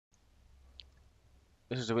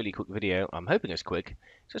This is a really quick video. I'm hoping it's quick,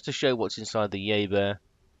 just to show what's inside the Yaber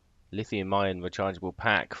lithium-ion rechargeable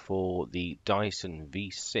pack for the Dyson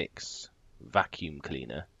V6 vacuum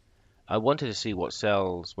cleaner. I wanted to see what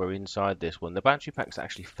cells were inside this one. The battery pack's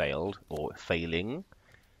actually failed, or failing,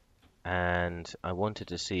 and I wanted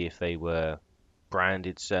to see if they were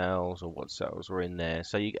branded cells or what cells were in there.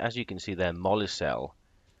 So as you can see, they're Molicel,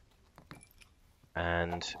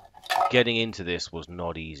 and getting into this was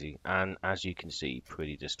not easy, and as you can see,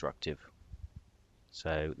 pretty destructive.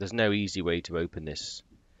 So there's no easy way to open this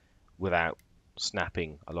without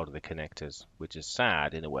snapping a lot of the connectors, which is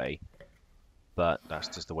sad in a way, but that's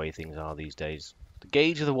just the way things are these days. The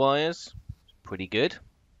gauge of the wires, pretty good.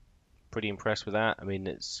 Pretty impressed with that. I mean,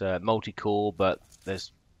 it's multi-core, but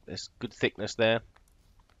there's good thickness there,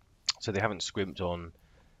 so they haven't scrimped on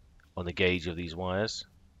the gauge of these wires.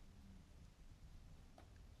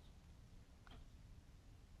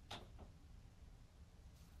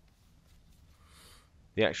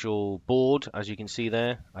 The actual board, as you can see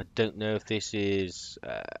there, I don't know if this is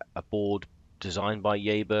a board designed by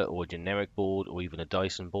Yaber or a generic board or even a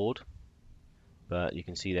Dyson board, but you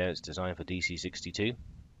can see there it's designed for DC62.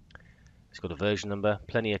 It's got a version number,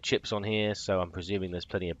 plenty of chips on here, so I'm presuming there's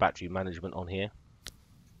plenty of battery management on here.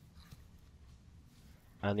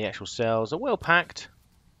 And the actual cells are well packed.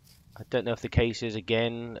 I don't know if the case is,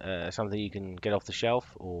 again, something you can get off the shelf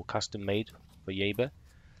or custom made for Yaber.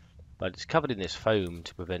 But it's covered in this foam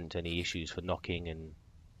to prevent any issues for knocking and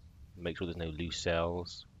make sure there's no loose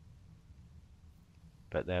cells.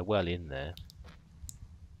 But they're well in there.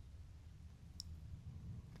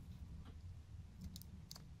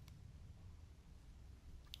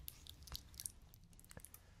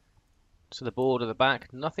 So the board at the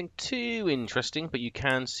back, nothing too interesting, but you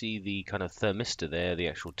can see the kind of thermistor there, the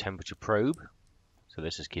actual temperature probe. So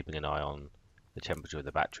this is keeping an eye on the temperature of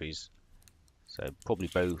the batteries. So probably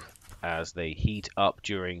both as they heat up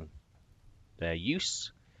during their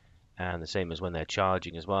use, and the same as when they're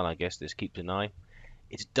charging as well. I guess this keeps an eye.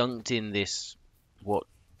 It's dunked in this, what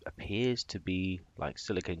appears to be like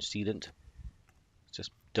silicone sealant. It's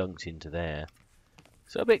just dunked into there.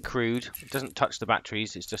 So a bit crude. It doesn't touch the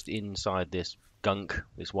batteries. It's just inside this gunk,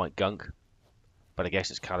 this white gunk. But I guess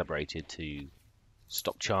it's calibrated to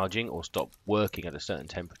stop charging or stop working at a certain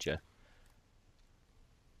temperature.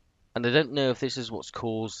 And I don't know if this is what's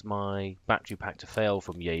caused my battery pack to fail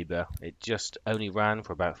from Yaber. It just only ran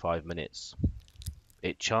for about 5 minutes.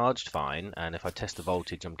 It charged fine, and if I test the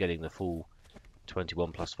voltage, I'm getting the full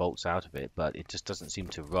 21 plus volts out of it, but it just doesn't seem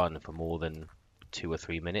to run for more than 2 or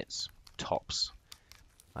 3 minutes, tops.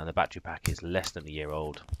 And the battery pack is less than a year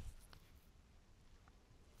old.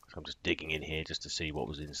 So I'm just digging in here just to see what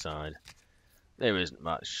was inside. There isn't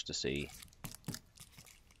much to see.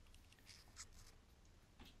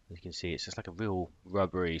 As you can see, it's just like a real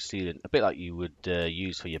rubbery sealant, a bit like you would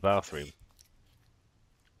use for your bathroom.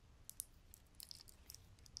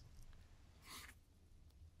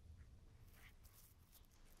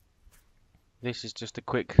 This is just a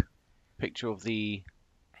quick picture of the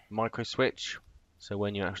Microswitch. So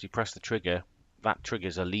when you actually press the trigger, that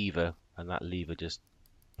triggers a lever, and that lever just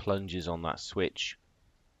plunges on that switch.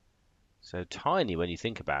 So tiny when you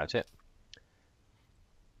think about it.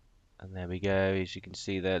 And there we go, as you can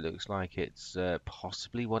see there, it looks like it's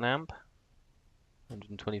possibly 1 amp,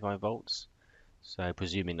 125 volts. So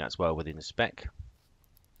presuming that's well within spec.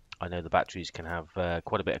 I know the batteries can have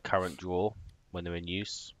quite a bit of current draw when they're in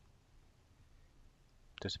use.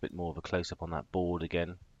 Just a bit more of a close-up on that board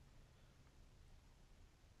again.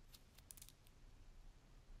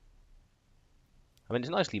 I mean, it's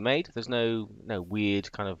nicely made. There's no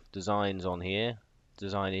weird kind of designs on here.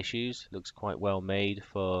 Design issues. Looks quite well made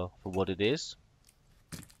for what it is.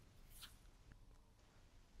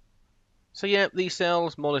 So yeah, these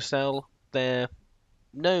cells, Molicel, they're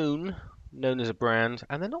known as a brand,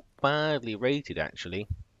 and they're not badly rated actually.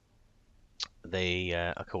 They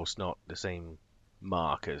of course not the same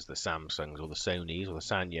mark as the Samsungs or the Sonys or the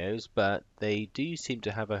Sanyos, but they do seem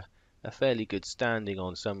to have a fairly good standing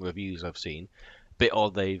on some reviews I've seen. Bit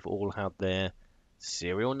odd they've all had their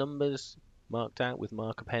serial numbers marked out with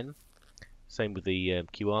marker pen. Same with the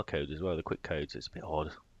QR code as well, the quick codes. It's a bit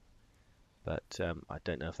odd, but I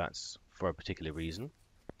don't know if that's for a particular reason.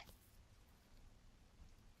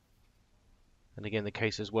 And again, the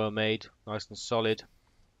case is well made, nice and solid.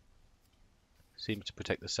 Seems to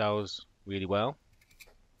protect the cells really well.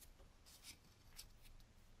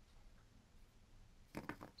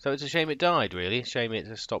 So it's a shame it died, really. Shame it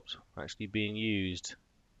has stopped actually being used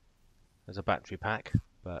as a battery pack.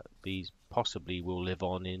 But these possibly will live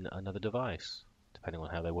on in another device, depending on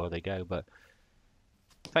how well they go. But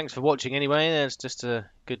Thanks for watching anyway. There's just a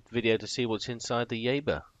good video to see what's inside the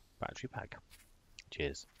Yaber battery pack.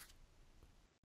 Cheers.